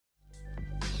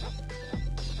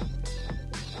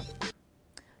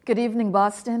Good evening,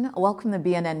 Boston. Welcome to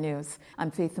BNN News.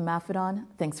 I'm Faith Maffedon.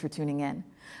 Thanks for tuning in.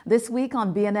 This week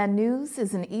on BNN News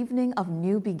is an evening of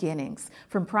new beginnings.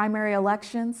 From primary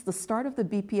elections, the start of the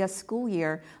BPS school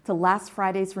year, to last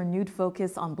Friday's renewed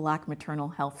focus on Black maternal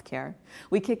health care.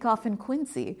 We kick off in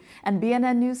Quincy, and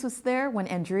BNN News was there when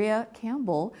Andrea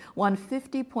Campbell won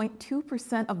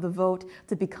 50.2% of the vote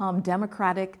to become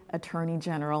Democratic Attorney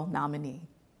General nominee.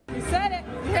 You said it.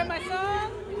 You hear my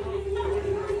song?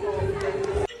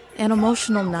 An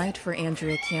emotional night for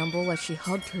Andrea Campbell as she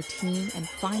hugged her team and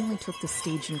finally took the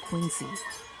stage in Quincy.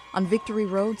 On Victory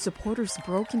Road, supporters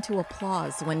broke into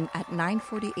applause when, at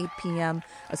 9:48 p.m.,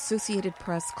 Associated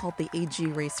Press called the AG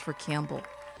race for Campbell.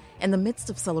 In the midst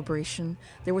of celebration,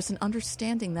 there was an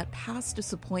understanding that past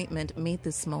disappointment made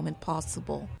this moment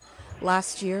possible.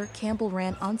 Last year, Campbell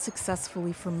ran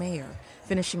unsuccessfully for mayor,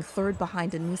 finishing third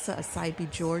behind Anissa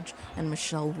Asaibi-George and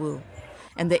Michelle Wu.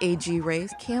 In the AG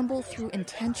race, Campbell, through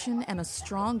intention and a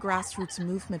strong grassroots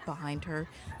movement behind her,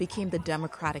 became the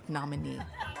Democratic nominee.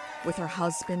 With her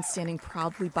husband standing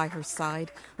proudly by her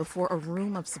side before a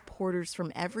room of supporters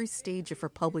from every stage of her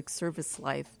public service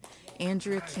life,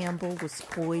 Andrea Campbell was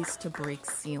poised to break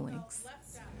ceilings.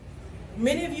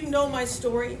 Many of you know my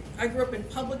story. I grew up in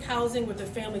public housing with a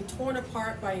family torn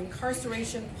apart by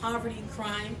incarceration, poverty,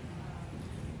 crime.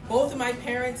 Both of my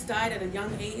parents died at a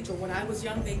young age, or when I was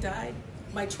young, they died.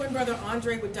 My twin brother,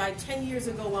 Andre, would die 10 years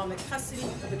ago while in the custody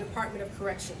of the Department of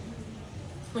Correction,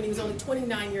 when he was only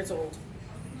 29 years old.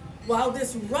 While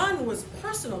this run was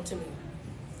personal to me,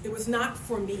 it was not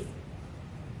for me.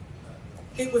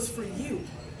 It was for you.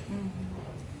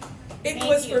 It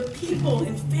was for people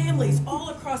and families all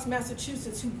across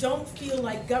Massachusetts who don't feel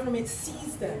like government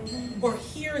sees them or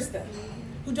hears them,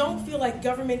 who don't feel like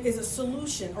government is a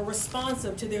solution or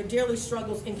responsive to their daily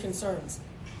struggles and concerns.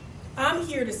 I'm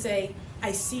here to say,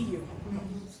 I see you.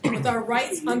 With our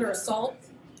rights under assault,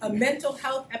 a mental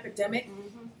health epidemic,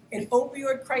 an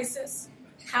opioid crisis,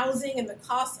 housing and the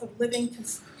cost of living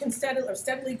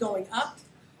steadily going up,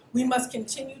 we must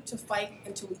continue to fight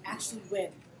until we actually win.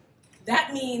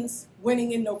 That means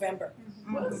winning in November.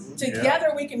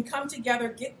 Together we can come together,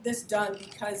 get this done,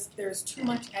 because there's too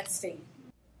much at stake.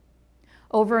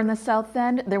 Over in the South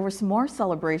End, there was more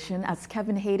celebration as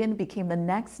Kevin Hayden became the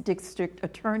next district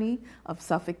attorney of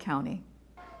Suffolk County.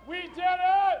 We did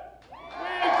it!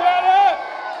 We did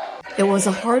it! It was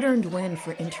a hard-earned win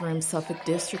for interim Suffolk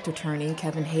District Attorney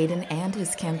Kevin Hayden and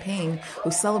his campaign,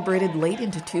 who celebrated late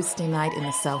into Tuesday night in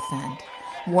the South End.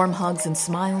 Warm hugs and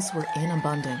smiles were in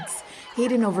abundance.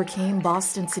 Hayden overcame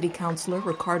Boston City Councilor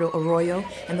Ricardo Arroyo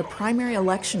in the primary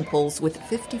election polls with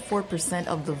 54%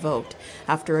 of the vote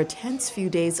after a tense few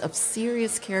days of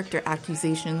serious character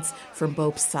accusations from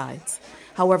both sides.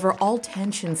 However, all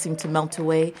tension seemed to melt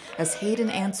away as Hayden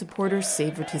and supporters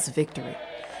savored his victory.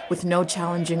 With no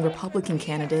challenging Republican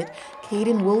candidate,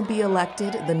 Hayden will be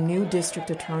elected the new district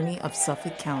attorney of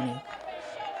Suffolk County.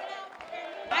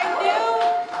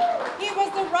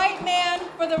 Right man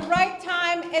for the right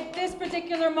time at this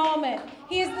particular moment.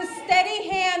 He is the steady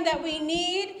hand that we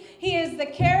need. He is the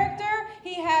character.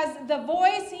 He has the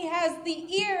voice. He has the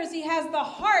ears. He has the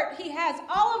heart. He has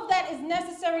all of that is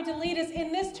necessary to lead us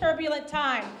in this turbulent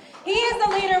time. He is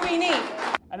the leader we need.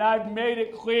 And I've made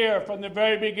it clear from the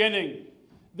very beginning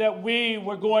that we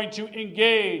were going to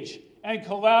engage and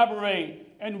collaborate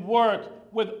and work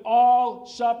with all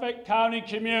Suffolk County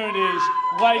communities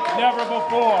like never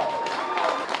before.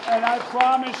 And I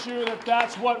promise you that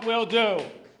that's what we'll do.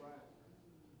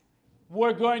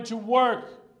 We're going to work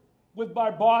with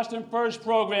our Boston First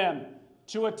program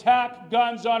to attack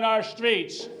guns on our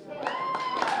streets.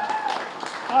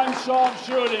 Unsolved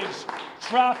shootings,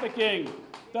 trafficking,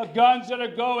 the guns that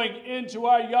are going into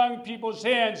our young people's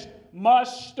hands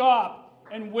must stop.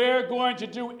 And we're going to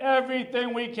do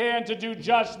everything we can to do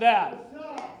just that.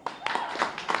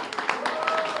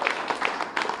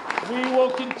 We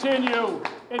will continue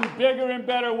in bigger and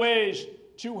better ways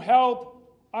to help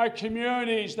our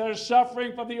communities that are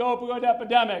suffering from the opioid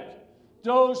epidemic,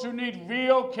 those who need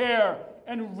real care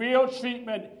and real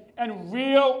treatment and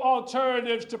real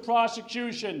alternatives to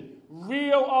prosecution.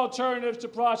 Real alternatives to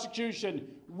prosecution.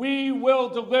 We will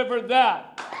deliver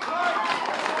that.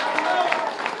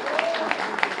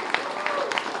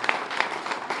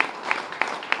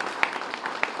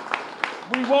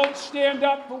 We won't stand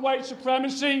up for white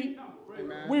supremacy.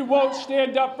 Amen. We won't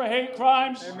stand up for hate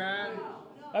crimes. Amen.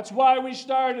 That's why we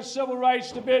started a civil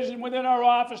rights division within our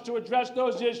office to address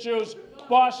those issues.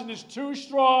 Boston is too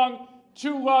strong,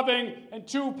 too loving, and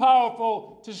too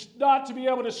powerful not to be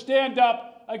able to stand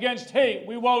up against hate.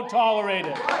 We won't tolerate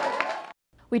it.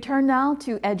 We turn now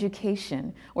to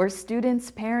education, where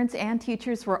students, parents, and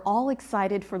teachers were all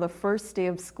excited for the first day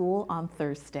of school on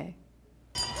Thursday.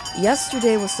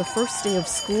 Yesterday was the first day of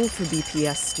school for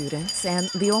BPS students, and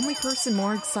the only person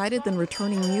more excited than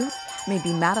returning youth may be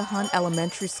Mattahunt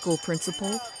Elementary School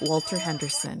Principal Walter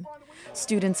Henderson.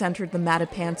 Students entered the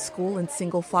Mattapan School in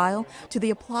single file to the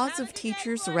applause of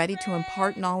teachers ready to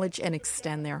impart knowledge and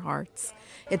extend their hearts.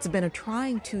 It's been a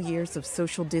trying 2 years of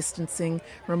social distancing,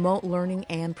 remote learning,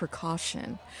 and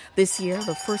precaution. This year,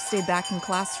 the first day back in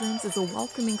classrooms is a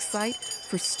welcoming sight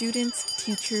for students,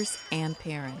 teachers, and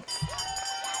parents.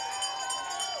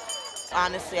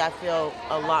 Honestly, I feel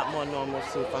a lot more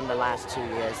normalcy from the last 2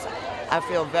 years. I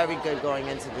feel very good going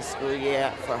into the school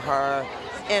year for her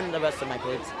and the rest of my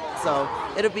kids. So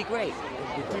it'll be great.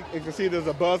 You can see there's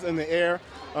a buzz in the air.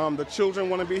 The children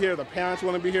want to be here. The parents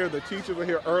want to be here. The teachers are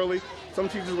here early. Some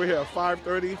teachers were here at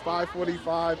 5:30,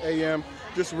 5:45 a.m.,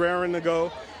 just raring to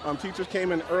go. Teachers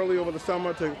came in early over the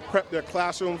summer to prep their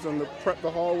classrooms and to prep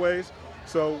the hallways.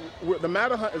 So the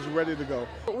Mattahunt is ready to go.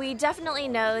 We definitely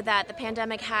know that the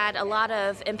pandemic had a lot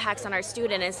of impacts on our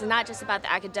students. It's not just about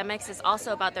the academics, it's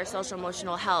also about their social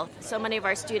emotional health. So many of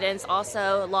our students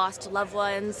also lost loved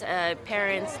ones,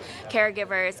 parents,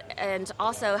 caregivers, and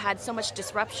also had so much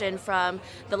disruption from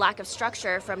the lack of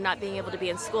structure from not being able to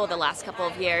be in school the last couple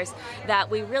of years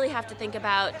that we really have to think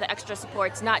about the extra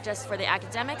supports, not just for the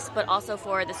academics, but also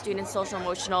for the students' social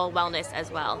emotional wellness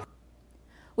as well.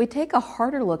 We take a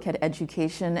harder look at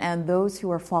education and those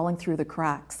who are falling through the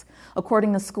cracks.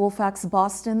 According to SchoolFacts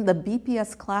Boston, the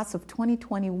BPS class of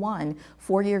 2021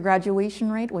 four-year graduation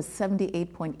rate was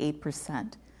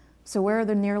 78.8%. So where are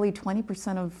the nearly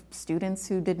 20% of students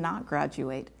who did not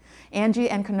graduate? Angie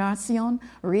Encarnacion,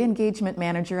 re-engagement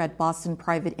manager at Boston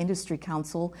Private Industry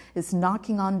Council, is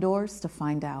knocking on doors to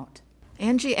find out.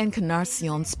 Angie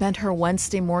Encarnacion spent her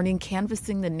Wednesday morning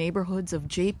canvassing the neighborhoods of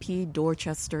JP,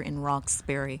 Dorchester, and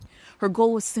Roxbury. Her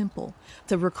goal was simple: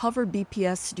 to recover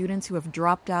BPS students who have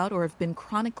dropped out or have been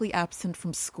chronically absent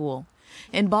from school.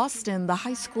 In Boston, the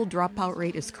high school dropout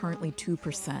rate is currently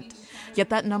 2%. Yet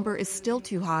that number is still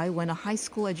too high when a high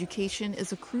school education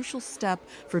is a crucial step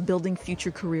for building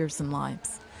future careers and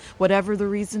lives. Whatever the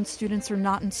reason students are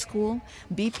not in school,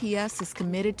 BPS is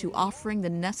committed to offering the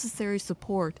necessary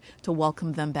support to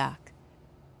welcome them back.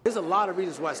 There's a lot of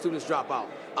reasons why students drop out.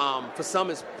 For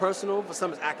some it's personal, for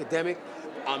some it's academic.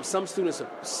 Some students are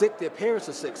sick, their parents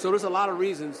are sick. So there's a lot of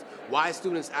reasons why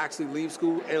students actually leave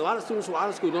school. And a lot of students who are out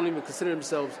of school don't even consider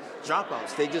themselves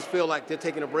dropouts. They just feel like they're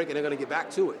taking a break and they're going to get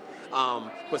back to it.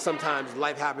 But sometimes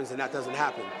life happens and that doesn't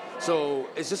happen. So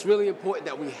it's just really important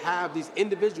that we have these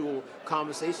individual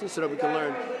conversations so that we can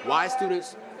learn why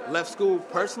students left school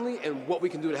personally and what we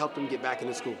can do to help them get back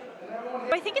into school.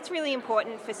 I think it's really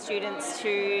important for students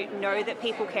to know that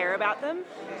people care about them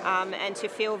and to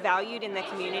feel valued in their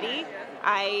community.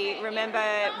 I remember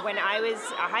when I was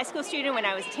a high school student, when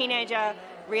I was a teenager,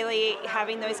 really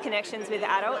having those connections with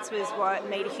adults was what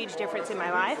made a huge difference in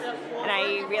my life, and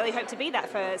I really hope to be that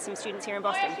for some students here in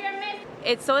Boston.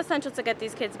 It's so essential to get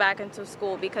these kids back into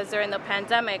school because during the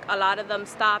pandemic, a lot of them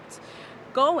stopped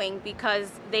going because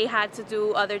they had to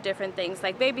do other different things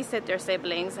like babysit their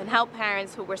siblings and help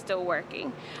parents who were still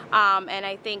working. And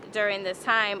I think during this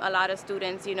time, a lot of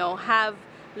students, have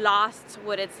lost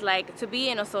what it's like to be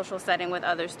in a social setting with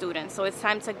other students. So it's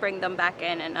time to bring them back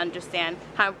in and understand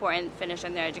how important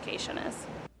finishing their education is.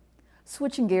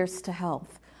 Switching gears to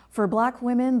health. For Black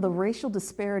women, the racial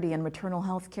disparity in maternal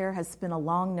health care has been a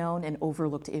long-known and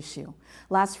overlooked issue.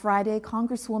 Last Friday,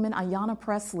 Congresswoman Ayanna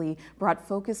Pressley brought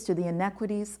focus to the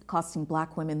inequities costing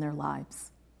Black women their lives.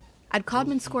 At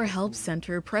Codman Square Health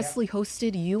Center, Pressley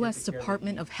hosted U.S.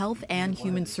 Department of Health and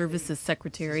Human Services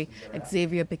Secretary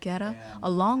Xavier Becerra,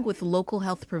 along with local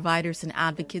health providers and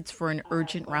advocates for an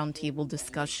urgent roundtable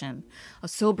discussion. A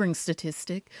sobering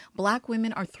statistic, Black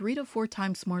women are 3 to 4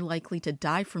 times more likely to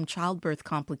die from childbirth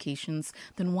complications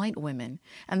than white women.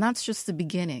 And that's just the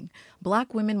beginning.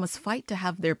 Black women must fight to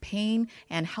have their pain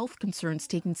and health concerns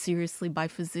taken seriously by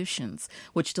physicians,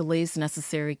 which delays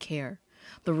necessary care.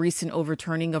 The recent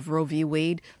overturning of Roe v.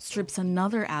 Wade strips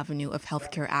another avenue of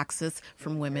healthcare access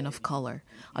from women of color,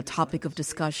 a topic of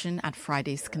discussion at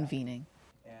Friday's convening.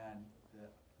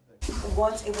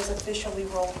 Once it was officially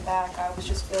rolled back, I was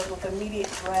just filled with immediate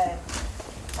dread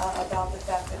about the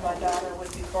fact that my daughter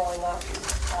would be growing up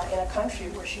in a country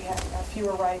where she had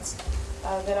fewer rights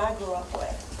than I grew up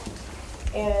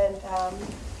with. And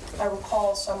I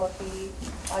recall some of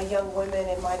the young women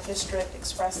in my district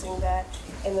expressing that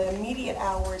in the immediate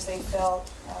hours they felt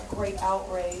great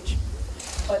outrage,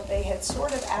 but they had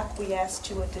sort of acquiesced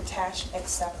to a detached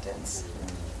acceptance.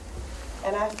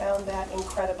 And I found that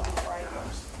incredibly frightening.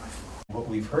 What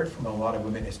we've heard from a lot of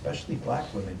women, especially Black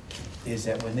women, is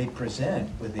that when they present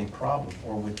with a problem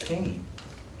or with pain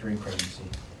during pregnancy,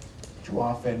 too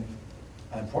often,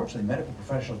 unfortunately, medical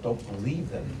professionals don't believe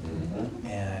them.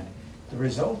 And the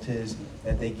result is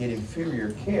that they get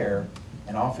inferior care,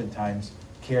 and oftentimes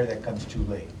care that comes too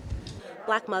late.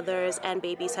 Black mothers and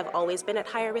babies have always been at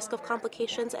higher risk of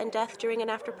complications and death during and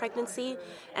after pregnancy,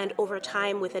 and over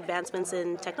time, with advancements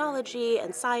in technology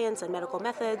and science and medical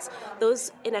methods,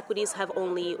 those inequities have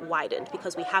only widened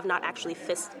because we have not actually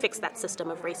fixed that system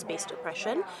of race-based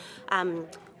oppression.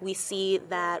 We see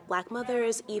that Black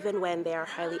mothers, even when they are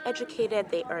highly educated,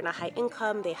 they earn a high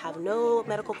income, they have no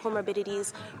medical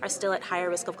comorbidities, are still at higher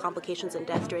risk of complications and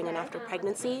death during and after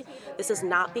pregnancy. This is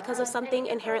not because of something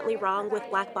inherently wrong with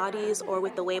Black bodies or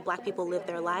with the way Black people live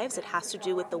their lives. It has to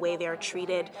do with the way they are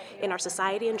treated in our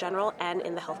society in general and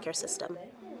in the healthcare system.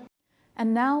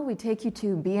 And now we take you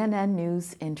to BNN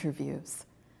News interviews.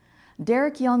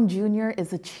 Derek Young Jr.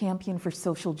 is a champion for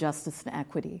social justice and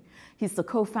equity. He's the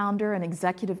co-founder and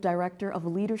executive director of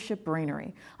Leadership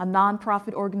Brainery, a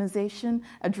nonprofit organization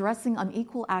addressing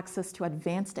unequal access to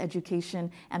advanced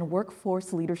education and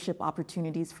workforce leadership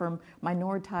opportunities for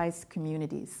minoritized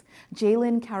communities.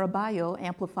 Jalen Caraballo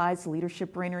amplifies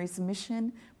Leadership Brainery's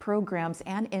mission, programs,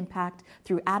 and impact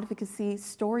through advocacy,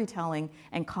 storytelling,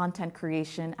 and content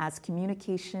creation as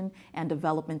communication and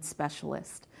development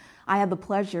specialist. I had the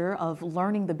pleasure of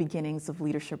learning the beginnings of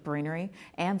Leadership Brainery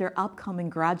and their upcoming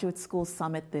Graduate School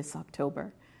Summit this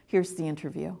October. Here's the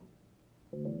interview.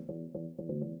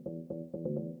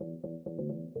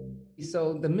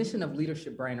 So the mission of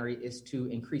Leadership Brainery is to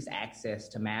increase access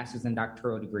to master's and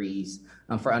doctoral degrees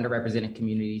for underrepresented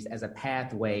communities as a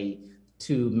pathway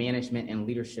to management and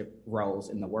leadership roles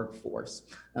in the workforce.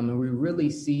 And we really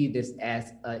see this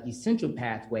as an essential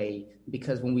pathway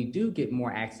because when we do get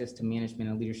more access to management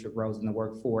and leadership roles in the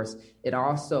workforce, it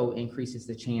also increases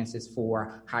the chances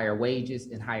for higher wages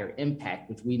and higher impact,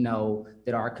 which we know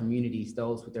that our communities,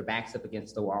 those with their backs up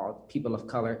against the wall, people of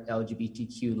color,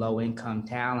 LGBTQ, low-income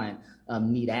talent,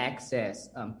 need access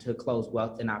to close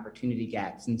wealth and opportunity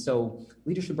gaps. And so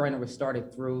Leadership Brainery was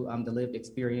started through the lived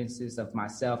experiences of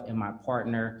myself and my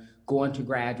partner going to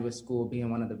graduate school, being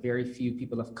one of the very few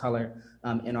people of color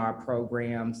in our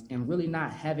programs, and really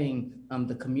not having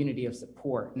the community of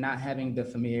support, not having the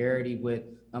familiarity with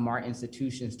our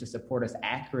institutions to support us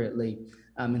accurately.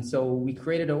 And so we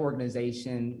created an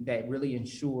organization that really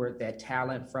ensured that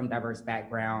talent from diverse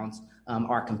backgrounds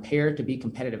are compared to be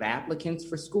competitive applicants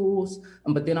for schools,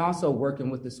 but then also working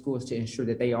with the schools to ensure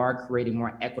that they are creating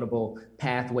more equitable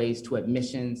pathways to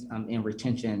admissions and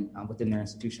retention within their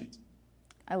institutions.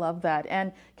 I love that.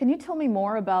 And can you tell me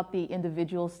more about the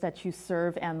individuals that you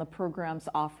serve and the programs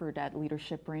offered at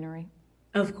Leadership Brainery?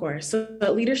 Of course. So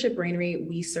at Leadership Brainery,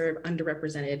 we serve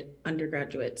underrepresented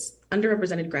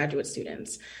graduate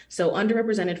students. So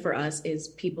underrepresented for us is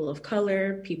people of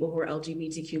color, people who are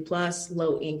LGBTQ+,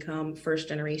 low income, first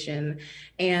generation,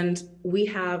 and we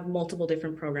have multiple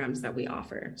different programs that we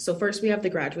offer. So first we have the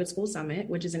Graduate School Summit,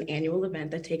 which is an annual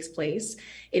event that takes place.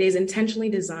 It is intentionally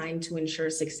designed to ensure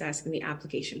success in the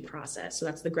application process. So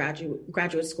that's the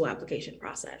graduate school application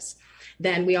process.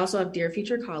 Then we also have Dear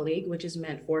Future Colleague, which is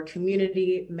meant for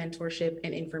community, mentorship,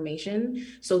 and information.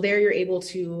 So there you're able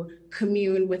to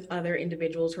commune with other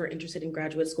individuals who are interested in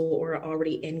graduate school or are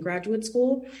already in graduate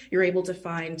school. You're able to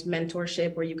find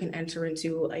mentorship where you can enter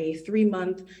into a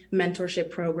 3-month mentorship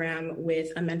program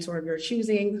with a mentor of your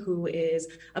choosing who is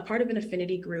a part of an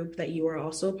affinity group that you are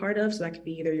also a part of. So that could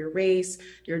be either your race,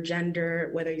 your gender,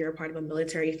 whether you're a part of a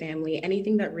military family,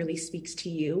 anything that really speaks to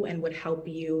you and would help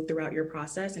you throughout your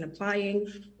process in applying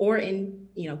or in,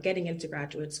 getting into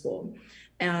graduate school.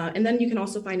 And then you can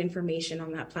also find information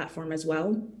on that platform as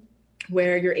well,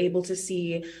 where you're able to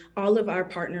see all of our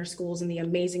partner schools and the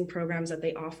amazing programs that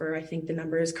they offer. I think the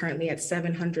number is currently at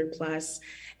 700 plus.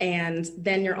 And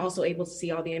then you're also able to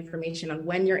see all the information on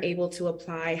when you're able to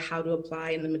apply, how to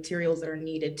apply, and the materials that are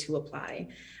needed to apply.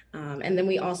 And then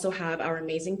we also have our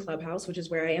amazing clubhouse, which is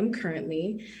where I am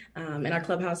currently. And our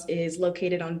clubhouse is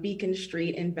located on Beacon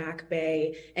Street in Back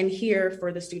Bay. And here,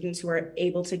 for the students who are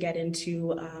able to get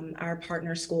into our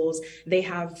partner schools, they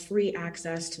have free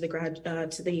access to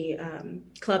the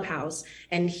clubhouse.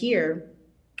 And here,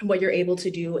 what you're able to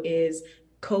do is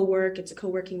co-work. It's a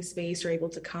co-working space. You're able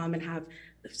to come and have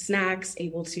snacks,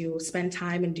 able to spend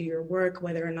time and do your work,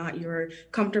 whether or not you're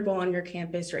comfortable on your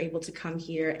campus, you're able to come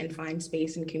here and find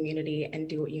space and community and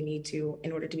do what you need to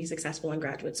in order to be successful in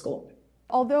graduate school.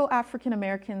 Although African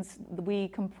Americans, we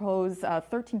compose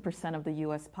 13% of the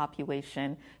U.S.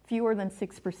 population, fewer than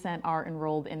 6% are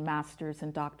enrolled in master's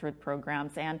and doctorate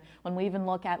programs. And when we even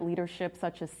look at leadership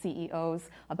such as CEOs,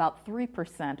 about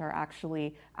 3% are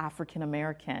actually African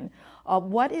American.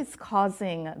 What is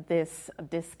causing this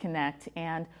disconnect,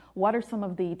 and what are some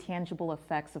of the tangible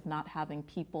effects of not having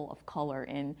people of color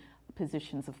in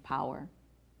positions of power?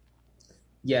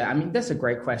 Yeah, I mean, that's a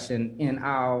great question. And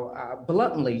I'll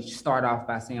bluntly start off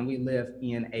by saying we live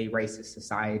in a racist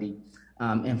society.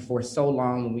 And for so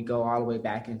long, when we go all the way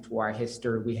back into our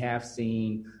history, we have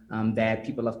seen that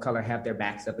people of color have their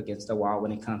backs up against the wall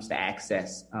when it comes to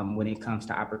access, when it comes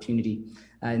to opportunity.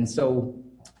 And so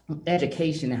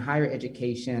education and higher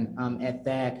education at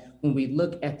that, when we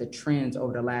look at the trends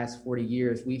over the last 40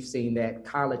 years, we've seen that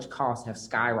college costs have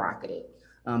skyrocketed.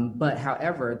 But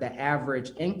however, the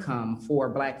average income for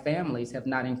Black families have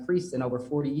not increased in over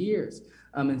 40 years.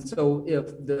 And so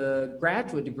if the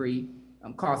graduate degree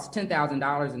costs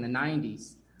 $10,000 in the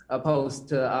 90s, opposed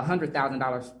to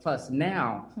 $100,000 plus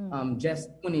now, just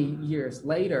 20 years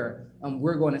later,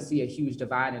 we're going to see a huge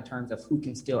divide in terms of who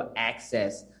can still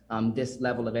access this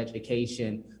level of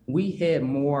education. We had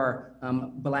more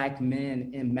Black men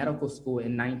in medical school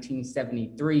in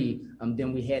 1973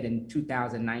 than we had in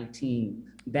 2019.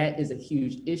 That is a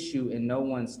huge issue, and no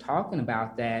one's talking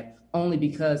about that, only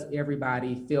because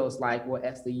everybody feels like, well,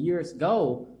 as the years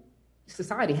go,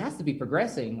 society has to be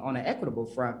progressing on an equitable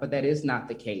front, but that is not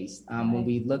the case. When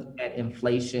we look at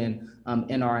inflation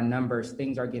in our numbers,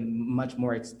 things are getting much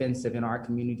more expensive, and our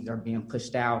communities are being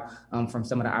pushed out from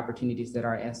some of the opportunities that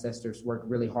our ancestors worked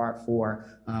really hard for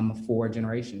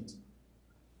generations.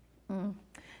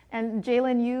 And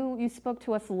Jalen, you spoke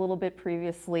to us a little bit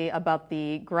previously about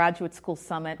the Graduate School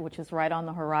Summit, which is right on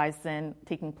the horizon,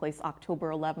 taking place October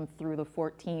 11th through the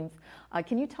 14th.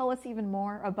 Can you tell us even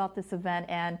more about this event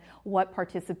and what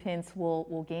participants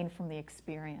will gain from the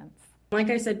experience? Like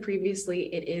I said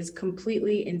previously, it is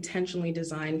completely intentionally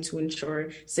designed to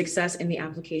ensure success in the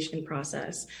application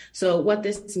process. So what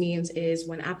this means is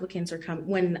when applicants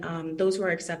those who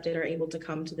are accepted are able to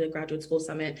come to the Graduate School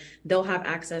Summit, they'll have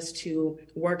access to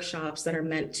workshops that are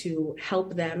meant to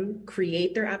help them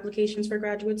create their applications for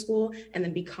graduate school and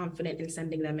then be confident in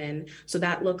sending them in. So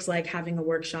that looks like having a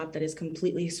workshop that is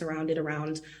completely surrounded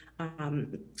around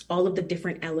all of the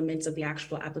different elements of the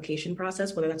actual application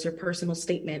process, whether that's your personal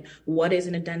statement, what is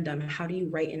an addendum, how do you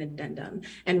write an addendum,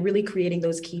 and really creating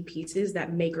those key pieces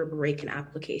that make or break an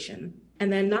application.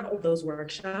 And then not all of those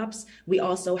workshops, we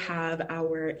also have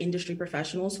our industry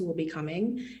professionals who will be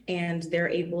coming, and they're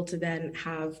able to then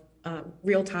have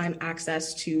real-time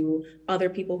access to other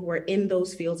people who are in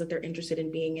those fields that they're interested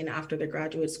in being in after their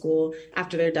graduate school,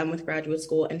 after they're done with graduate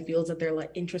school, and fields that they're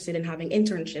interested in having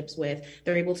internships with.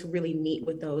 They're able to really meet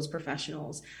with those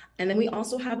professionals. And then we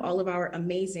also have all of our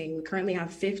we currently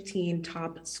have 15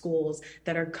 top schools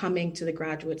that are coming to the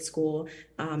Graduate School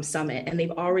Summit, and they've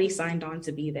already signed on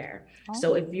to be there. Oh.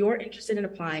 So if you're interested in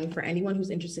applying, for anyone who's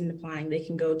interested in applying, they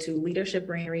can go to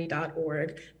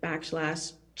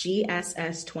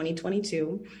leadershipbrainerd.org/GSS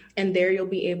 2022, and there you'll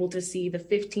be able to see the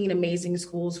 15 amazing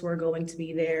schools who are going to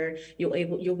be there.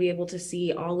 You'll be able to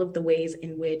see all of the ways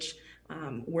in which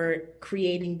we're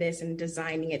creating this and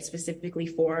designing it specifically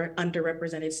for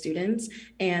underrepresented students,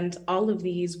 and all of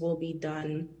these will be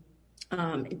done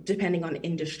depending on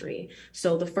industry.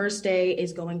 So the first day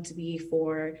is going to be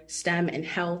for STEM and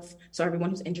health. So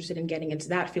everyone who's interested in getting into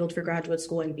that field for graduate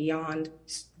school and beyond,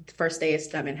 the first day is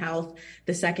STEM and health.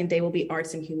 The second day will be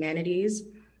arts and humanities.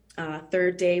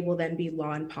 Third day will then be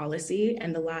law and policy.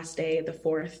 And the last day, the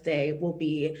fourth day, will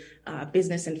be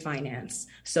business and finance.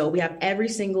 So we have every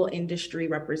single industry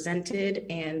represented,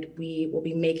 and we will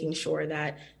be making sure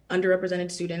that underrepresented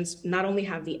students not only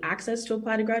have the access to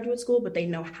apply to graduate school, but they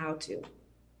know how to.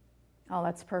 Oh,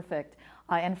 that's perfect.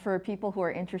 And for people who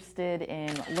are interested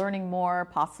in learning more,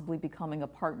 possibly becoming a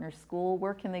partner school,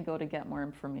 where can they go to get more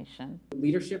information?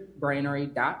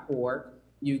 leadershipbrainery.org.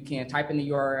 You can type in the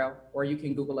URL, or you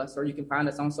can Google us, or you can find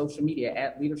us on social media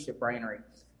at Leadership Brainery.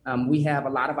 We have a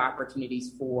lot of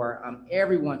opportunities for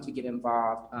everyone to get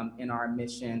involved in our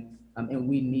mission, and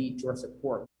we need your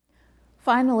support.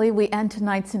 Finally, we end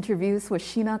tonight's interviews with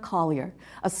Sheena Collier,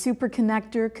 a super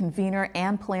connector, convener,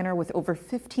 and planner with over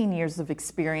 15 years of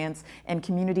experience in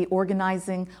community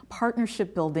organizing,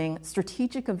 partnership building,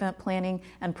 strategic event planning,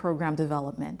 and program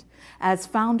development. As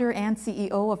founder and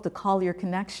CEO of the Collier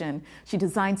Connection, she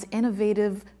designs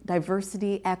innovative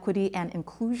diversity, equity, and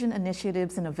inclusion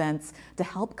initiatives and events to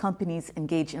help companies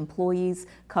engage employees,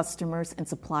 customers, and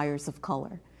suppliers of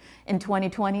color. In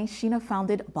 2020, Sheena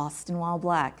founded Boston While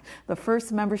Black, the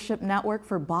first membership network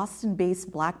for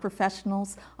Boston-based Black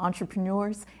professionals,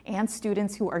 entrepreneurs, and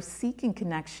students who are seeking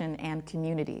connection and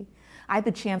community. I had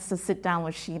the chance to sit down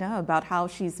with Sheena about how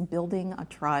she's building a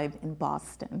tribe in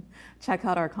Boston. Check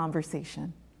out our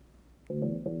conversation.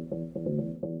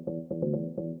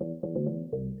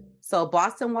 So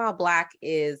Boston While Black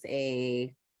is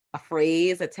a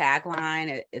phrase, a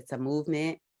tagline. It's a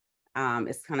movement.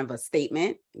 It's kind of a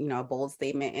statement, a bold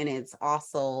statement. And it's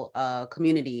also a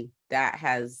community that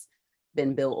has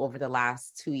been built over the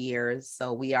last 2 years.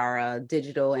 So we are a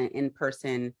digital and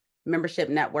in-person membership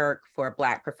network for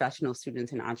Black professional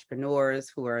students and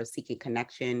entrepreneurs who are seeking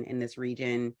connection in this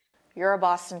region. You're a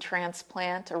Boston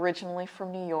transplant, originally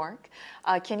from New York.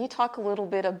 Can you talk a little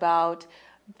bit about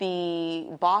the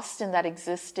Boston that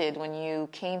existed when you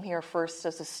came here first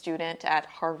as a student at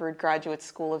Harvard Graduate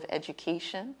School of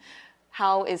Education?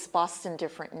 How is Boston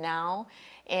different now?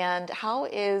 And how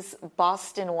is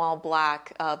Boston While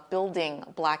Black building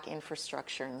Black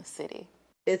infrastructure in the city?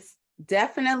 It's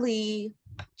definitely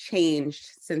changed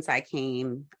since I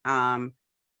came. I'm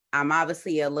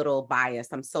obviously a little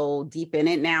biased. I'm so deep in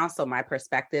it now, so my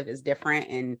perspective is different.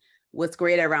 And what's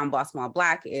great around Boston While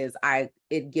Black is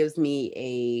it gives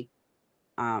me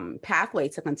a pathway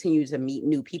to continue to meet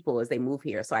new people as they move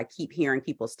here. So I keep hearing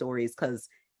people's stories because,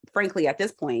 frankly, at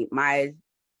this point, I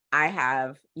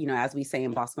have, as we say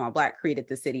in Boston While Black, created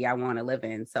the city I want to live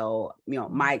in. So,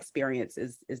 my experience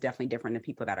is definitely different than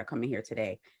people that are coming here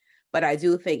today. But I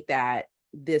do think that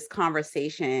this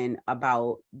conversation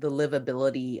about the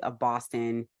livability of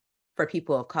Boston for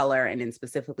people of color, and then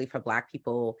specifically for Black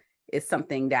people, is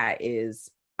something that is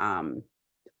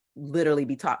literally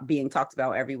being talked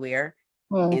about everywhere.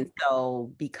 And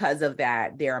so because of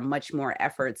that, there are much more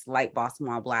efforts like Boston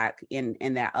While Black and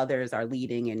that others are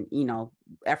leading, and,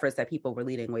 efforts that people were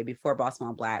leading way before Boston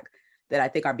While Black that I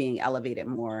think are being elevated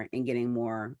more and getting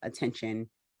more attention.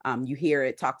 You hear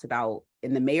it talked about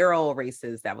in the mayoral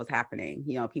races that was happening,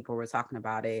 people were talking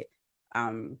about it.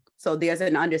 So there's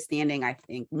an understanding, I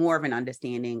think, more of an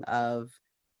understanding of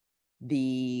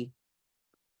the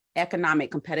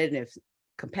economic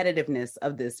competitiveness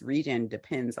of this region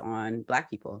depends on Black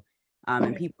people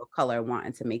and people of color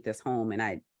wanting to make this home. And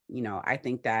I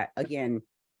think that, again,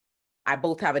 I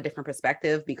both have a different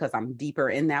perspective because I'm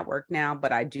deeper in that work now,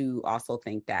 but I do also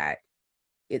think that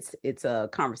it's a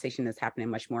conversation that's happening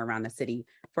much more around the city.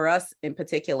 For us in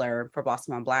particular, for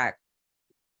Boston While Black,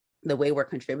 the way we're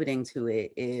contributing to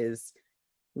it is,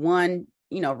 one,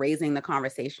 raising the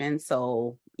conversation.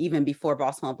 So even before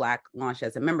Boston While Black launched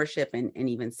as a membership and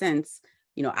even since,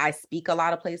 I speak a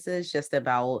lot of places just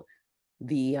about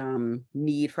the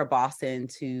need for Boston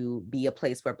to be a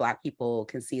place where Black people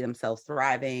can see themselves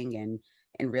thriving and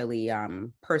really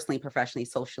personally, professionally,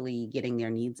 socially getting their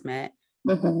needs met.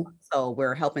 So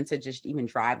we're helping to just even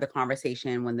drive the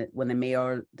conversation. When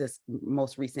this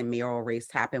most recent mayoral race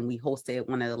happened, we hosted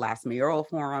one of the last mayoral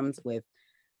forums with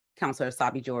Councilor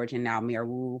Sabi George and now Mayor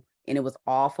Wu, and it was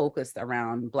all focused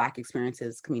around Black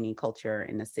experiences, community culture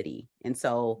in the city. And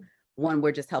so, one,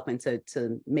 we're just helping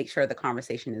to make sure the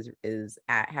conversation is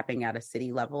happening at a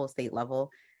city level, state level.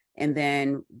 And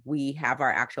then we have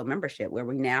our actual membership where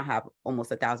we now have almost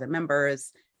 1,000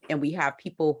 members, and we have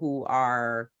people who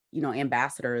are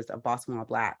ambassadors of Boston While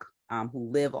Black, who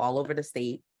live all over the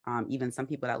state, even some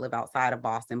people that live outside of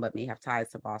Boston but may have ties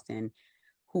to Boston,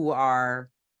 who are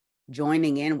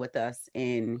joining in with us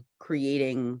in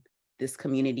creating this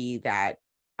community that,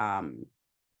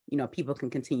 people can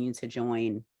continue to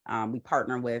join. We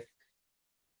partner with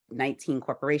 19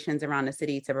 corporations around the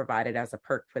city to provide it as a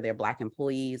perk for their Black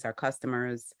employees, our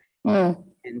customers.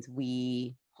 And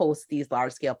we host these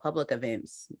large-scale public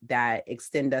events that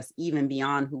extend us even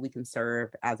beyond who we can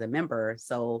serve as a member.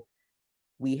 So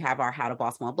we have our How to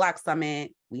Boston While Black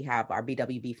Summit. We have our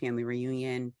BWB Family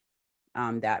Reunion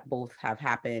that both have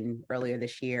happened earlier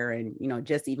this year. And,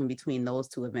 just even between those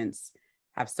two events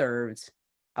have served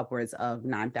upwards of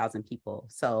 9,000 people.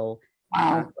 So,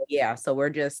 so we're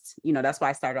just, that's why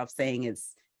I started off saying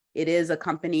it is a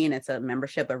company and it's a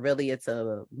membership, but really it's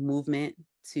a movement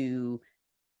to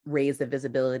raise the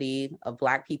visibility of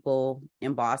Black people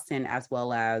in Boston, as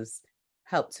well as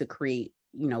help to create,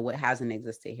 what hasn't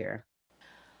existed here.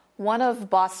 One of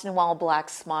Boston While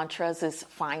Black's mantras is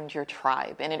find your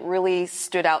tribe, and it really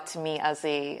stood out to me as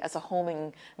a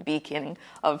homing beacon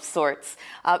of sorts.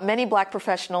 Many Black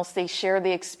professionals, they share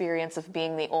the experience of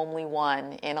being the only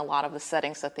one in a lot of the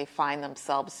settings that they find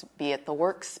themselves, be it the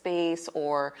workspace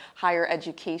or higher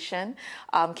education.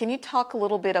 Can you talk a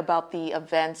little bit about the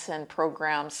events and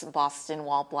programs Boston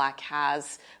While Black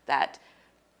has that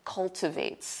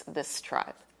cultivates this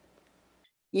tribe?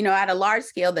 You know, at a large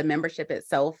scale, the membership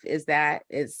itself is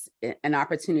an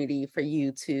opportunity for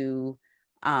you to,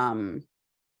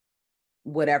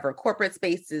 whatever corporate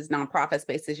spaces, nonprofit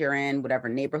spaces you're in, whatever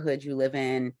neighborhood you live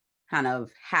in, kind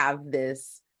of have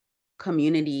this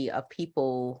community of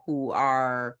people who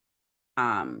are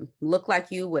look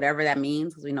like you, whatever that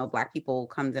means, because we know Black people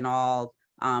comes in all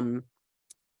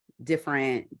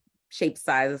different shapes,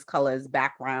 sizes, colors,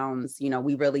 backgrounds. You know,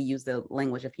 we really use the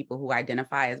language of people who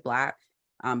identify as Black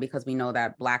because we know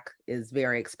that Black is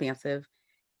very expansive.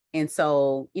 And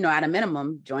so, you know, at a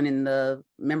minimum, joining the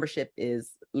membership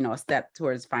is, you know, a step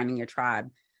towards finding your tribe.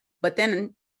 But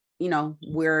then, you know,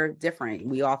 we're different.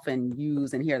 We often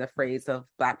use and hear the phrase of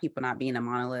Black people not being a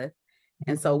monolith.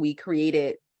 And so we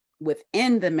created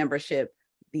within the membership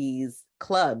these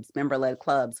clubs, member-led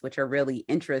clubs, which are really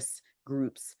interest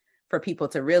groups for people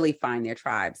to really find their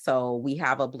tribe. So we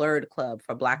have a Blurred club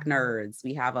for Black nerds.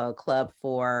 We have a club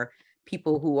for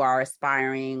people who are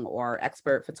aspiring or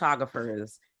expert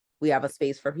photographers. We have a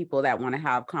space for people that want to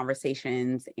have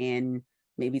conversations and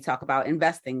maybe talk about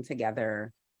investing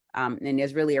together. And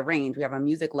there's really a range. We have a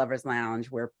music lovers lounge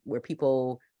where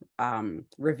people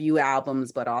review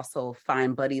albums, but also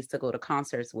find buddies to go to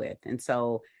concerts with. And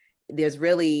so there's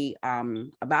really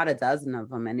about a dozen of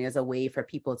them. And there's a way for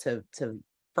people to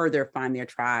further find their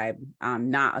tribe,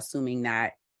 not assuming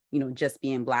that, you know, just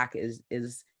being Black is,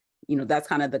 you know, that's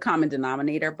kind of the common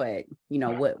denominator, but, you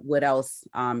know, what else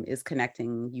is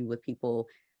connecting you with people.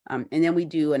 And then we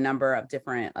do a number of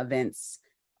different events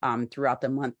throughout the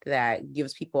month that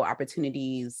gives people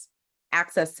opportunities,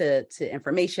 access to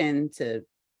information, to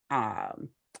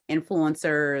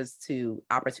influencers, to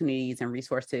opportunities and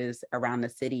resources around the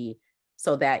city,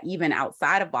 so that even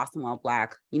outside of Boston Well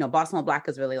Black, you know, Boston Well Black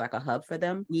is really like a hub for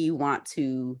them. You want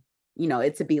to, you know,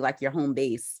 it to be like your home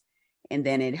base. And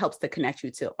then it helps to connect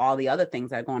you to all the other things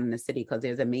that go on in the city, because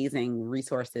there's amazing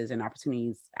resources and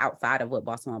opportunities outside of what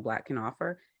Boston Well Black can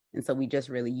offer. And so we just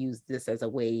really use this as a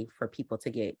way for people to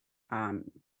get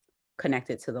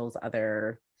connected to those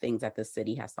other things that the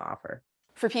city has to offer.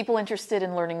 For people interested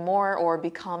in learning more or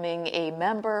becoming a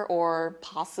member or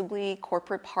possibly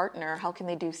corporate partner, how can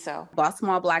they do so?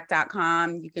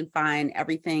 BostonWellBlack.com. You can find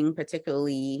everything,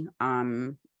 particularly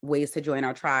ways to join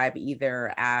our tribe,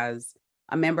 either as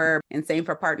a member, and same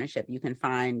for partnership. You can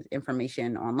find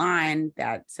information online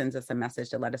that sends us a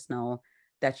message to let us know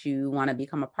that you want to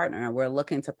become a partner. We're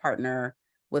looking to partner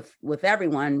with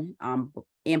everyone,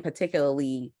 and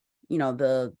particularly, you know,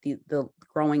 the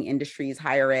growing industries,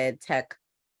 higher ed, tech,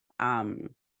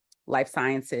 life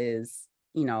sciences,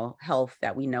 you know, health,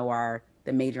 that we know are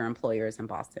the major employers in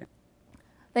Boston.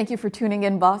 Thank you for tuning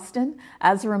in, Boston.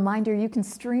 As a reminder, you can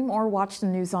stream or watch the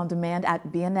news on demand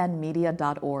at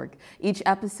bnnmedia.org. Each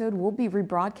episode will be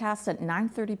rebroadcast at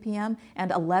 9:30 p.m. and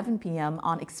 11 p.m.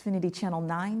 on Xfinity Channel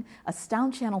 9,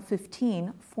 Astound Channel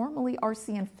 15, formerly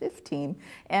RCN 15,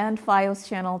 and FiOS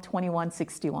Channel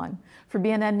 2161. For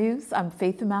BNN News, I'm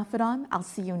Faith Maffedon. I'll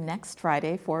see you next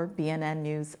Friday for BNN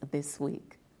News This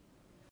Week.